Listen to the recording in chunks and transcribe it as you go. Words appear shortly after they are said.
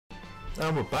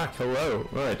And we're back, hello.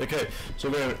 Right, okay, so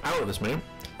we're going out of this main.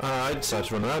 I decided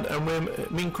to run around, and we're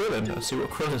meeting Krillin. Let's see what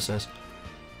Krillin says.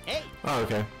 Hey! Oh,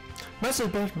 okay.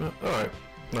 Massive basement. Alright.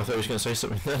 I thought he was going to say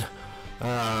something then.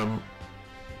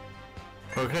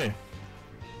 Okay.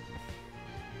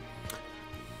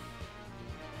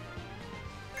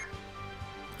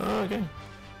 Oh, okay.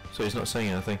 So he's not saying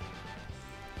anything.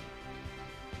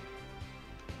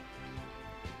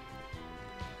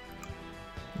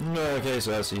 Okay,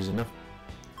 so that's easy enough.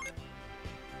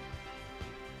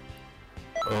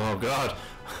 Oh god.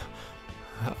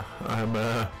 I'm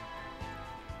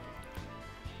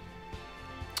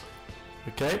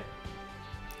okay.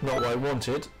 Not what I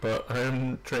wanted, but I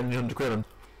am training under Krillin.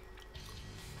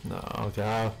 No,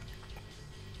 god.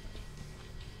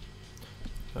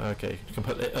 Okay, you can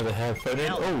put the other headphone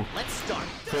in. Oh! Let's start.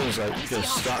 Krillin's like, gonna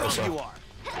start us off.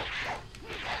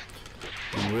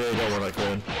 You really don't want that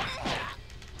Krillin.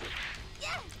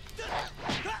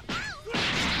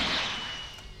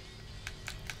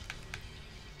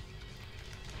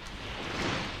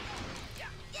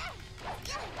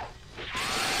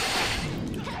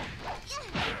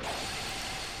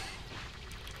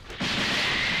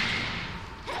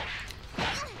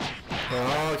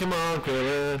 Oh, come on,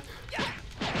 Krillin.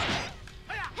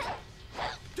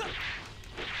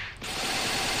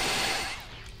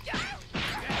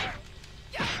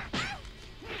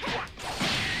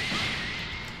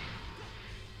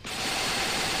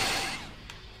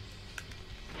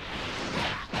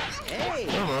 Hey,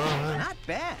 come on. Not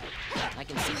bad. I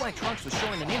can see why Trunks was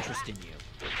showing an interest in you.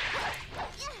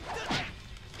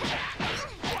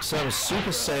 So I'm a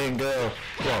Super Saiyan girl.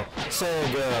 Well,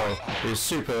 Saiyan girl is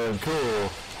super and cool,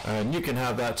 and you can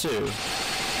have that too.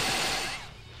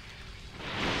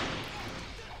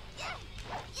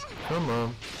 Come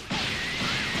on.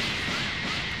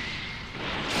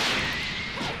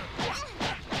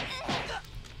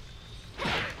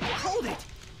 Hold it!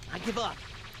 I give up.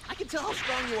 I can tell how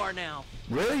strong you are now.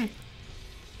 Really?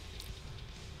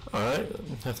 Alright,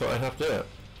 I thought I'd have to do it.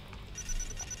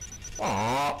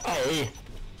 Aww, hey!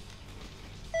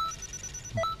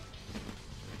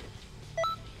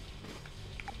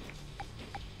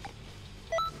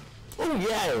 Oh,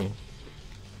 yay!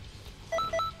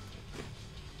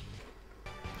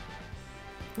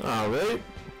 Oh, really?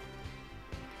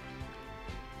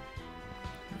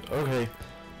 Okay.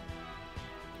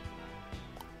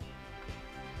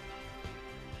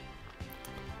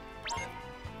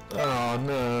 Oh,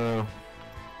 no.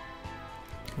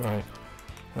 Right.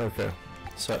 Okay.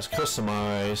 So let's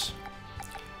customize.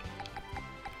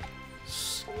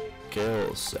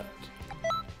 Skill set.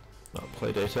 Not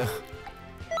play data.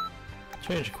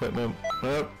 Change equipment.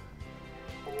 Nope.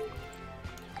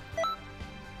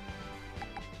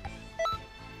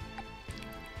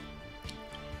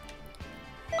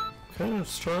 Okay,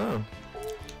 let's try it on.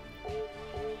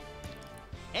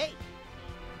 Hey!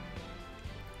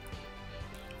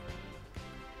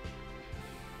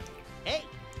 Hey!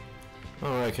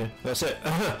 Oh, okay, that's it.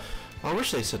 I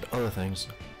wish they said other things.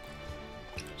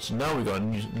 So now we got a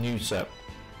new set.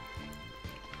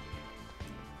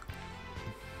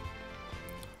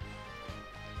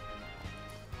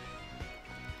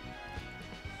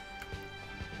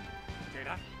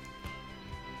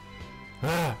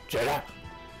 Ah, Jedi!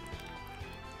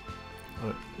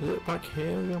 Is it back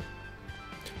here again?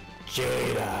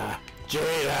 Jada!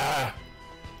 Jada!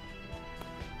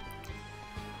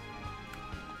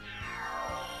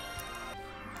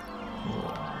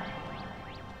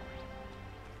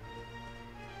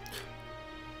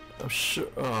 I'm sure.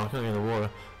 Oh, I can't get in the water.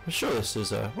 I'm sure this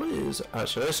is what is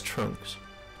actually? It's Trunks.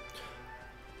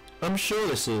 I'm sure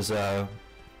this is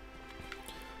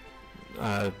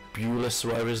Bulis,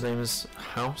 whatever his name is,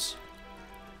 house.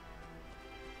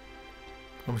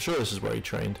 I'm sure this is where he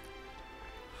trained.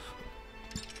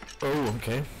 Oh,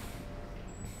 okay.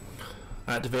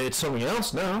 Activated something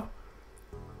else now.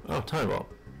 Oh, time bot.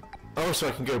 Oh, so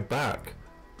I can go back.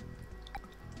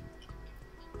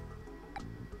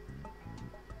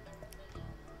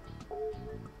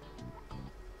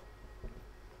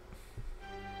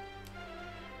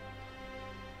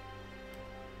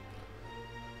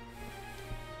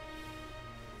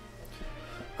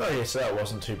 Oh yes, that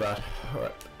wasn't too bad.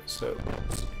 Alright, so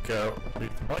let's go move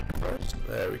the mic first.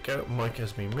 There we go, mic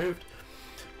has been moved.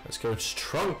 Let's go to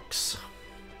Trunks.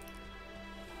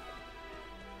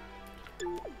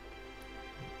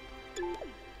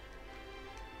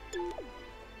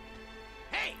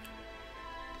 Hey!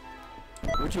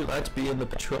 Would you like to be in the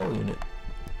patrol unit?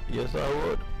 Yes, I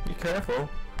would. Be careful.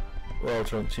 Well,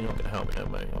 Trunks, you're not going to help me,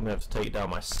 am I? I'm going to have to take it down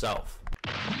myself.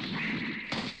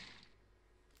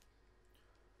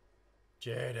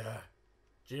 Jada,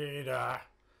 Vegeta.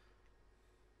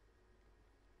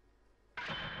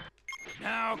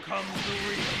 Now comes the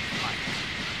real fight.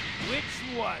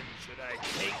 Which one should I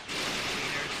take to the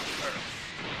cleaners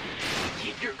first?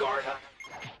 Keep your guard up.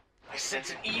 I sense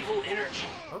an evil energy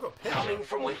I've got pins. coming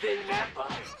from within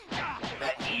Nappa.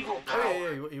 That evil power. Oh,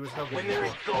 yeah, he was helping When me they're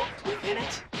before. engulfed within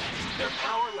it, their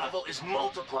power level is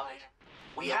multiplied.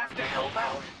 We have to help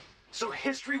out, so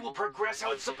history will progress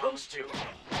how it's supposed to.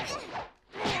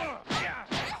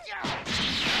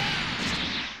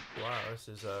 Wow, this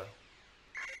is that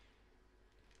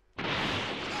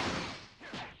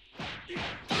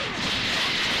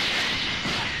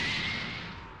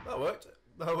worked.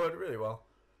 That worked really well.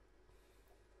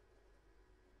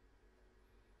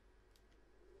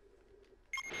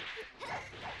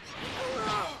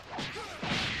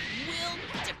 We'll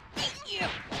defeat you!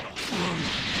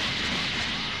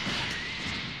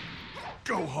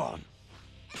 Gohan!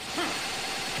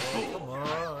 Oh, come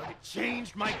on. It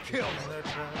changed my kill.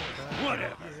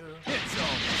 Whatever. It's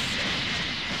all the same.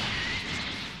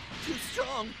 Too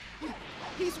strong!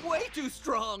 He's way too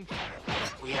strong!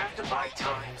 We have to buy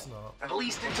time. He's not. At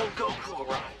least until Goku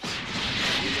arrives.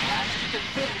 We have to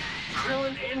defend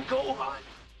Krillin and Gohan.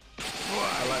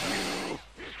 Why, you?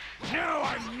 Now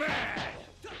I'm mad!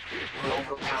 We're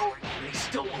overpowered, and he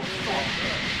still won't fall.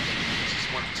 This is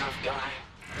one tough guy.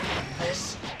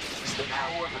 This is the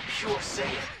power of a pure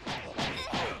Saiyan.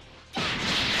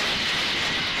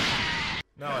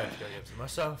 Now I have to go get to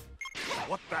myself.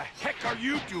 What the heck are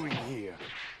you doing here?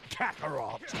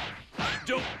 Kakarot!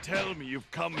 Don't tell me you've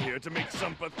come here to make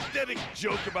some pathetic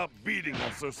joke about beating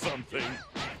us or something.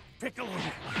 Piccolo!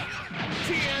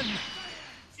 Tien!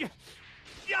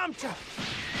 Yamcha!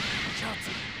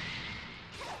 Chachi!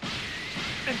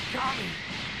 And Kami!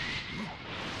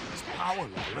 His power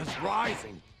level is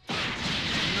rising.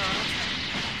 Not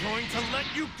going to let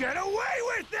you get away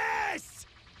with this!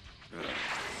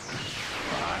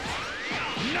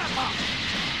 Nappa!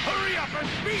 Hurry up and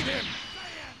beat him!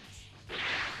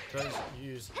 Don't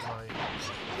use my...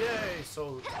 Yay,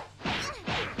 so... Damn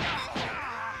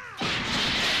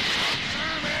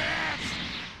it!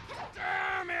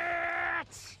 Damn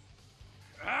it!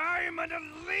 I'm an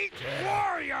elite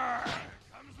warrior!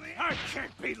 I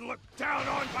can't be looked down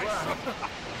on by some...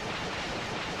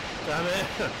 Damn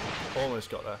it! Almost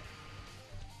got there.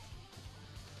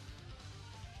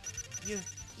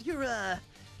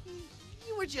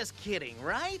 You were just kidding,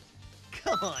 right?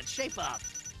 Come on, shape up.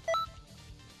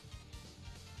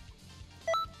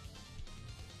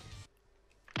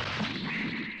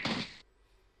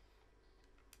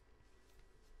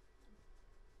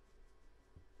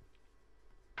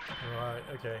 Right,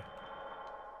 okay.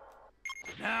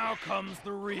 Now comes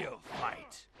the real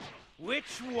fight.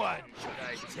 Which one should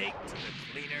I take to the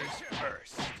cleaners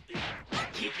first?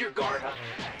 Keep your guard up.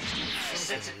 I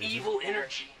sense an evil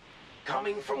energy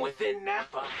coming from within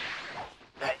Nappa.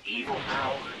 That evil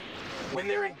power. When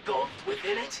they're engulfed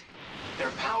within it,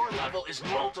 their power level is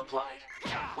multiplied.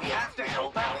 We have to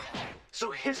help out,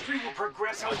 so history will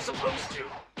progress how it's supposed to.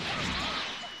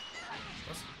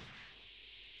 That's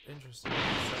interesting.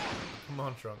 Come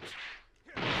on, Trunks.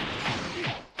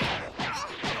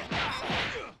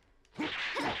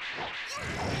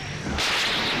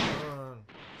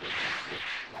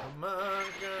 Come on,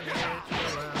 gonna hit you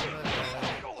around the head.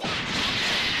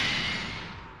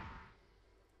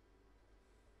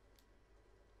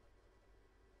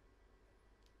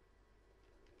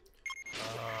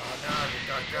 Now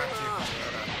I got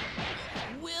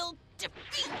you. We'll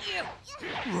defeat you!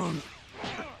 Run!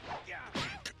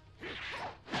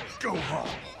 Gohan!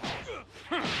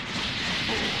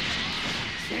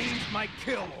 Change my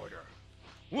kill order.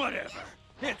 Whatever.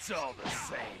 It's all the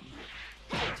same.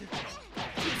 Too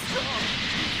strong!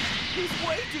 He's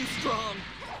way too strong!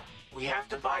 We have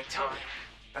to buy time.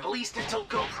 At least until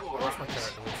Goku My arrives.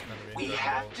 character was gonna be in We Dragon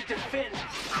have Ball. to defend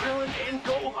Krillin and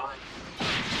Gohan.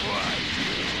 Why,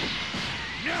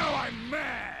 you? Now I'm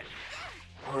mad!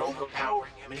 We're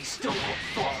overpowering him and he still won't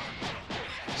fall.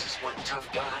 This is one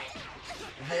tough guy.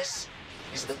 This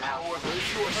is the power of a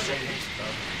pure Saiyan.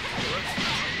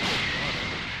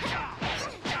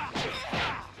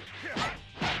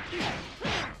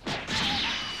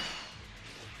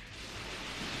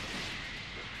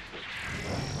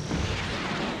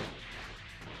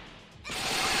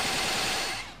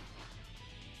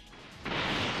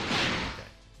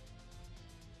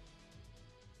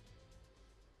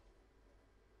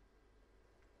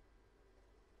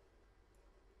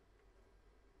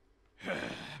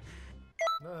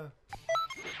 No.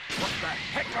 What the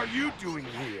heck are you doing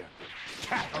here?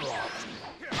 Kakarot!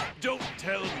 Don't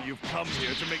tell me you've come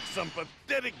here to make some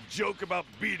pathetic joke about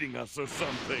beating us or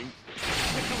something.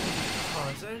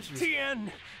 Oh, it's actually...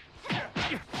 Tien!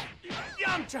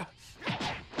 Yamcha!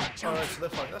 Alright, so they're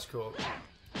fighting, that's cool.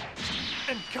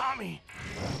 And Kami!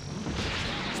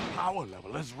 His power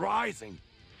level is rising.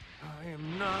 I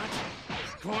am not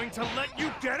going to let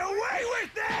you get away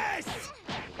with this!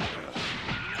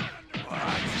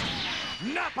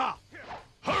 What? Nappa!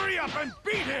 Hurry up and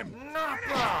beat him!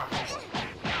 Nappa!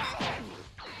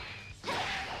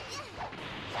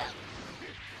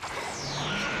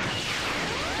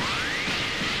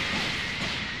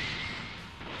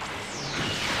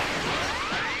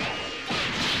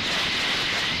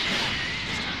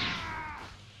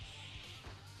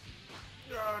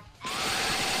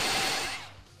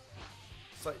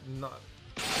 It's like not.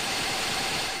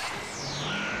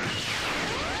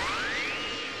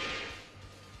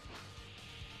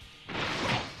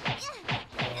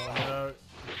 Oh no.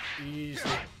 Easy.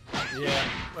 Yeah.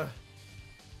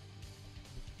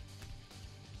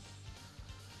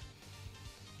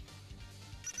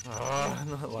 Oh,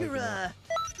 not like You're, that.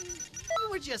 you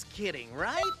were just kidding,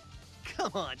 right?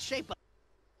 Come on, shape up.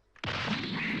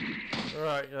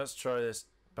 Right, let's try this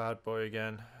bad boy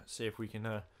again. See if we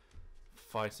can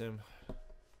fight him.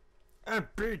 And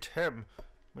beat him.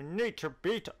 We need to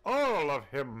beat all of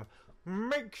him.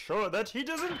 Make sure that he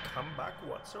doesn't come back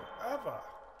whatsoever.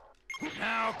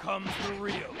 Now comes the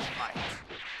real fight.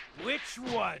 Which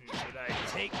one should I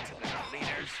take to the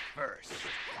cleaners first?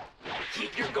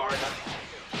 Keep your guard up.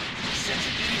 Sense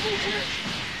of evil energy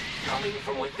coming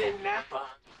from within Nappa.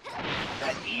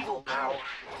 That evil power,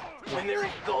 when they're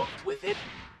engulfed within...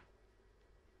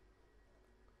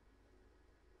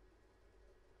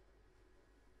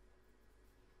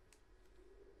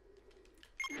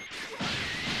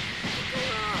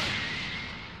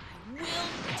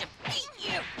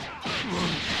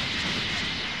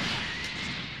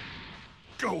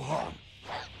 Gohan!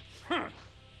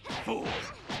 Fool!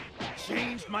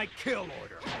 Changed my kill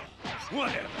order.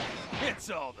 Whatever. It's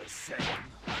all the same.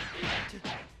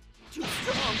 Too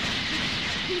strong.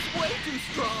 He's way too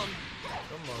strong.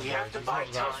 Come on, We guys, have to he's buy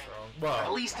not that time. strong. Well,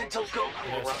 At least until Goku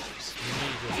yes, arrives.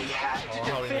 we need We have this.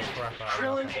 to Oh, defend crap out of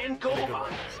Krillin that. and Bigger Gohan.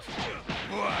 one.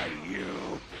 Why,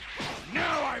 you?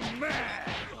 Now I'm mad!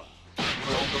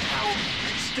 World of power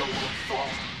still won't fall.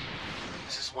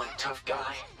 This is one tough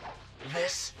guy.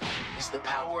 This is the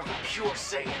power of a pure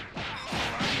Saiyan.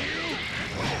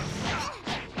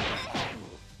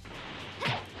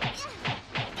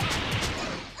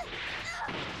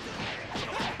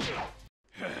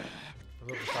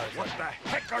 What the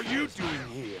heck are you doing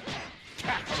here?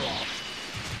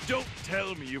 Kakarot! Don't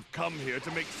tell me you've come here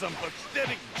to make some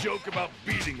pathetic joke about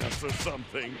beating us or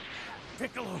something.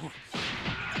 Piccolo!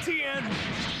 Tien!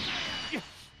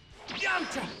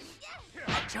 Yamcha!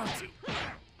 Chaozu!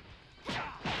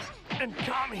 And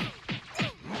Kami!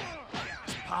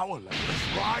 His power level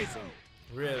is rising.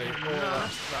 Really? Oh,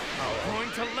 that's that power.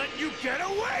 Going to let you get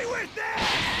away with this!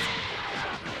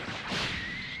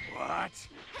 What?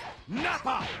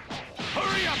 Nappa!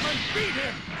 Hurry up and beat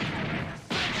him!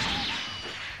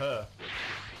 Her.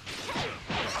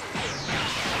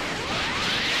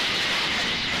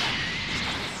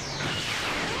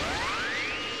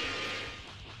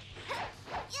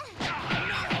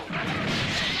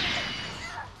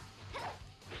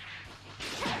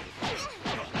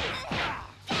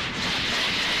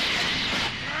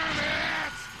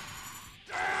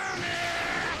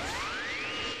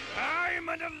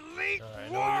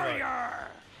 Warrior!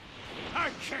 I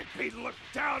can't be looked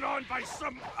down on by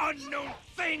some unknown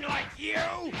thing like you!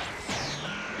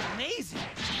 Amazing.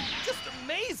 Just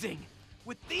amazing.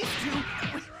 With these two,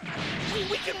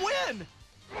 we can win.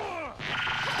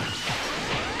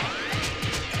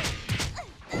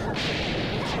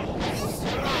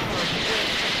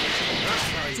 That's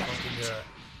how you fucking do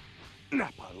it.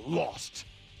 Nappa lost.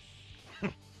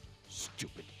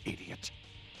 Stupid idiot.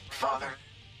 Father,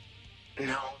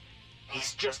 no.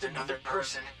 He's just another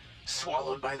person,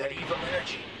 swallowed by that evil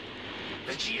energy.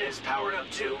 Vegeta is powered up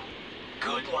too.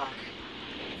 Good luck.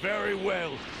 Very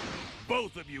well.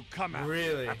 Both of you come out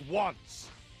Really? at once.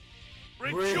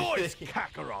 Really? Rejoice,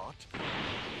 Kakarot.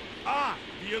 I,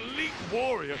 the elite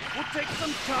warrior, will take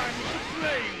some time to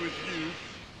play with you.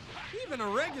 Even a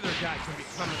regular guy can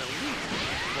become an elite.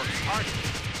 Works hard.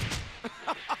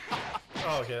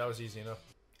 Oh, okay, that was easy enough.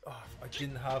 Oh, if I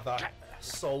didn't have that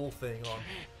soul thing on,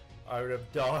 I would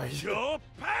have died. You'll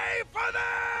pay for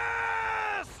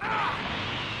this! Ah!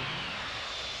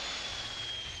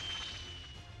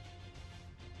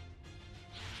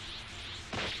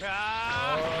 Oh,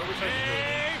 I wish I could do it.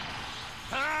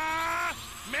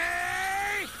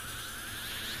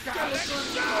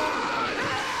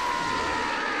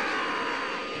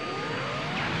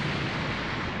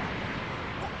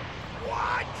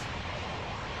 What?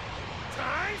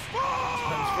 Times four!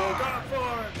 Got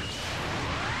for it!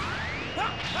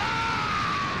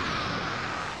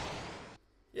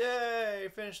 Yay!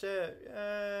 Finished it!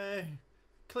 Yay!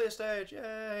 Clear stage!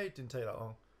 Yay! Didn't take that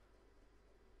long.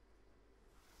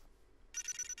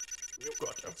 You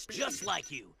got a beat. Just like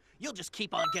you. You'll just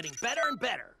keep on getting better and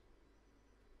better.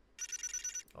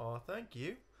 Oh, thank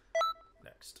you.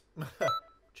 Next.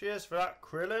 Cheers for that,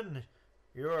 Krillin.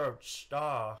 You're a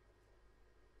star.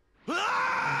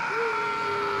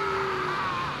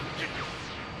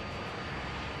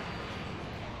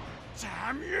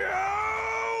 Damn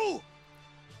you!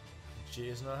 She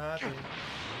is not happy.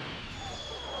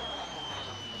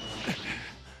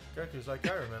 Goku's like,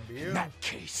 I remember you. In that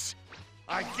case,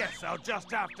 I guess I'll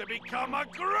just have to become a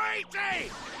great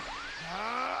ape!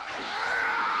 Oh,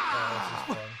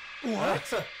 this is fun.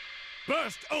 What?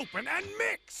 Burst open and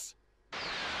mix!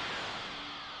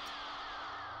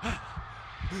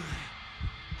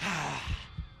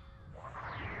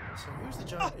 So who's the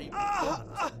giant ape? Was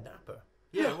it Nappa?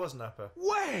 Yeah, it was Nappa.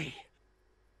 Way!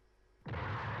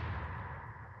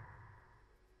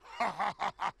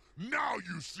 Now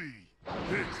you see!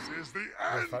 This is the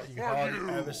In end fact, you for hardly you!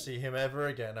 ever see him ever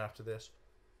again after this.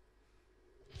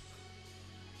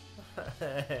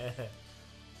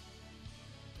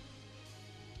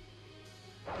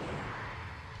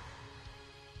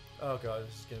 Oh god,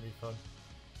 this is gonna be fun.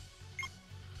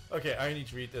 Okay, I need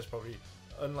to read this probably.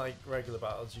 Unlike regular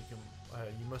battles, you can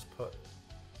you must put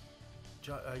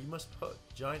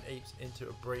giant apes into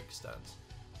a break stance.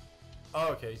 Oh,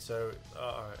 okay, so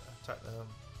alright, attack them.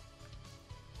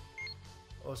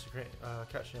 Also create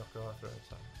catching off guard through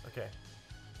attack. Okay.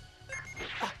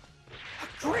 A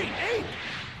great ape!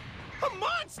 A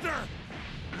monster!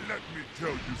 Let me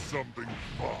tell you something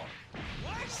fun.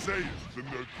 Saiyans in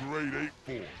their great ape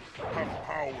form have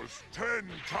powers 10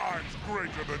 times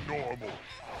greater than normal.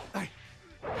 I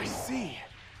see.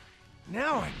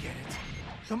 Now I get it.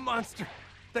 The monster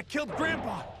that killed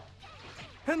Grandpa.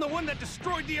 And the one that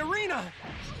destroyed the arena.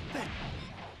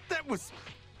 That was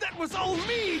all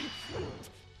me!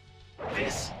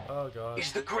 This Oh god.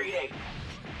 is the Great Ape.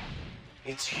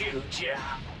 It's huge,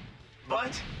 yeah.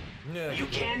 But Yeah, you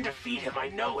can defeat him, I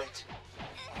know it.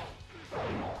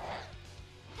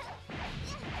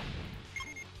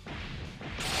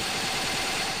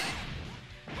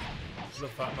 The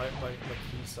fact my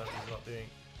key set is not doing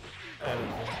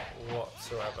anything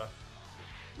whatsoever.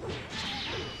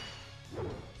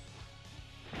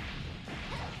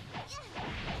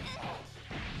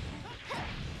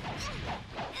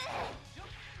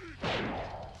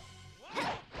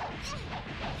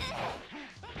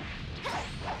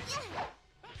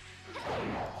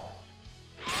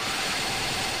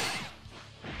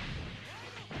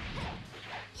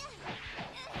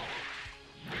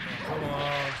 Come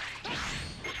on.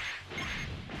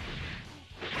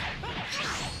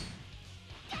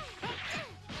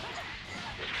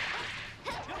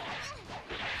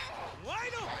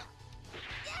 Wide open!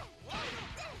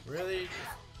 Really?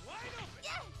 Wide open!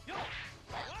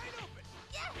 Wide open!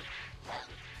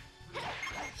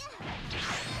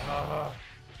 Ah.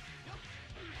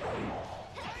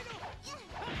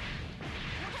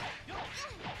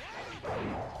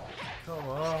 Come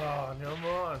on, come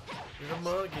on. He's a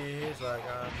monkey. He's like,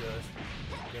 I'm just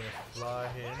gonna fly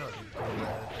here, not do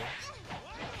anything.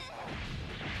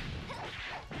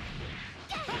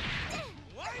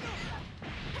 Wide open!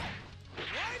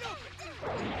 Wide open!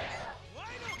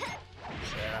 Wide open!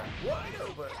 Yeah, wide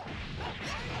open.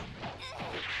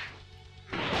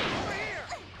 Over here!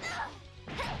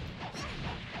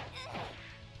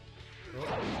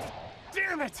 Oh,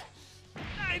 Damn it!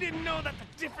 I didn't know that the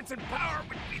difference in power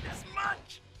would be this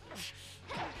much!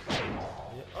 yeah.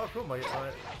 Oh, cool. My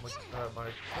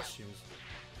costumes.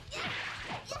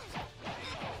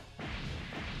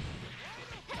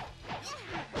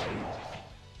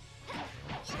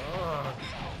 Oh.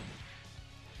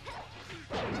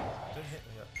 Don't hit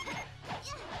me up.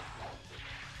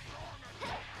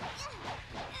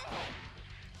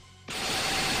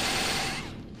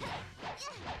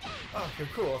 Oh, okay,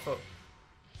 cool. I thought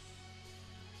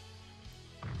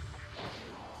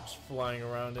just flying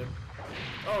around him.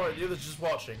 Oh, right, the other's just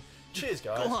watching. Cheers,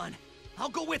 guys. Go on. I'll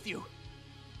go with you.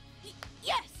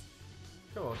 Yes!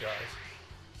 Come on, guys.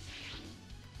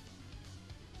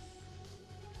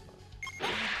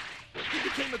 He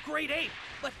became a great ape,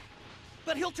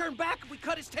 but he'll turn back if we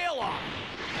cut his tail off.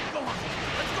 Go on.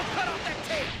 Let's go cut off that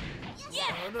tail.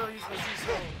 Yeah! Oh no, he's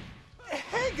so.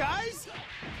 Hey, guys!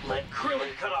 Let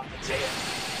Krillin cut off the tail.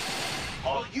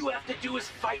 All you have to do is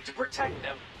fight to protect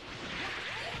them.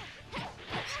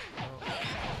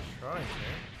 Try to.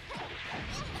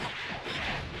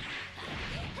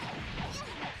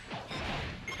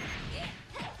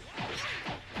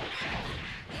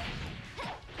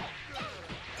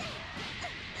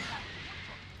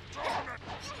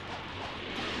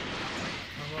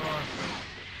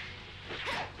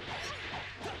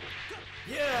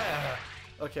 Yeah!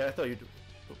 Okay, I thought you'd...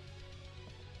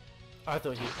 I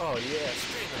thought you... Oh, yeah,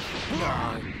 straight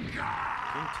up. You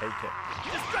can take it.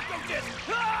 Destructo Disc!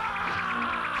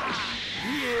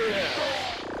 Yeah!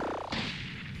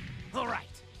 All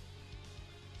right.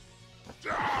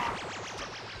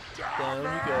 Down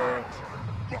you go.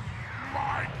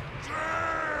 My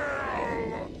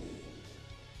tail!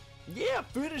 Yeah,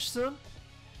 finish, son.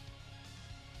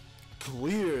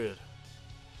 Cleared.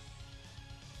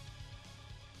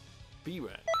 B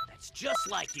rank. That's just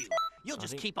like you. You'll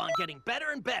just think- keep on getting better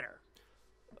and better.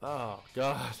 Oh,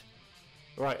 God.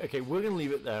 Right, okay, we're going to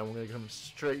leave it there. We're going to come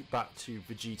straight back to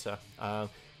Vegeta.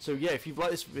 So, yeah, if you've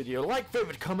liked this video, like,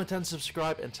 favorite, comment, and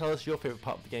subscribe, and tell us your favorite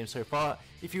part of the game so far.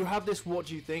 If you have this, what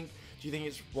do you think? Do you think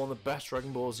it's one of the best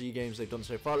Dragon Ball Z games they've done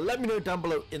so far? Let me know down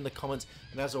below in the comments.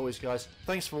 And as always, guys,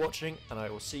 thanks for watching, and I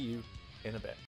will see you in a bit.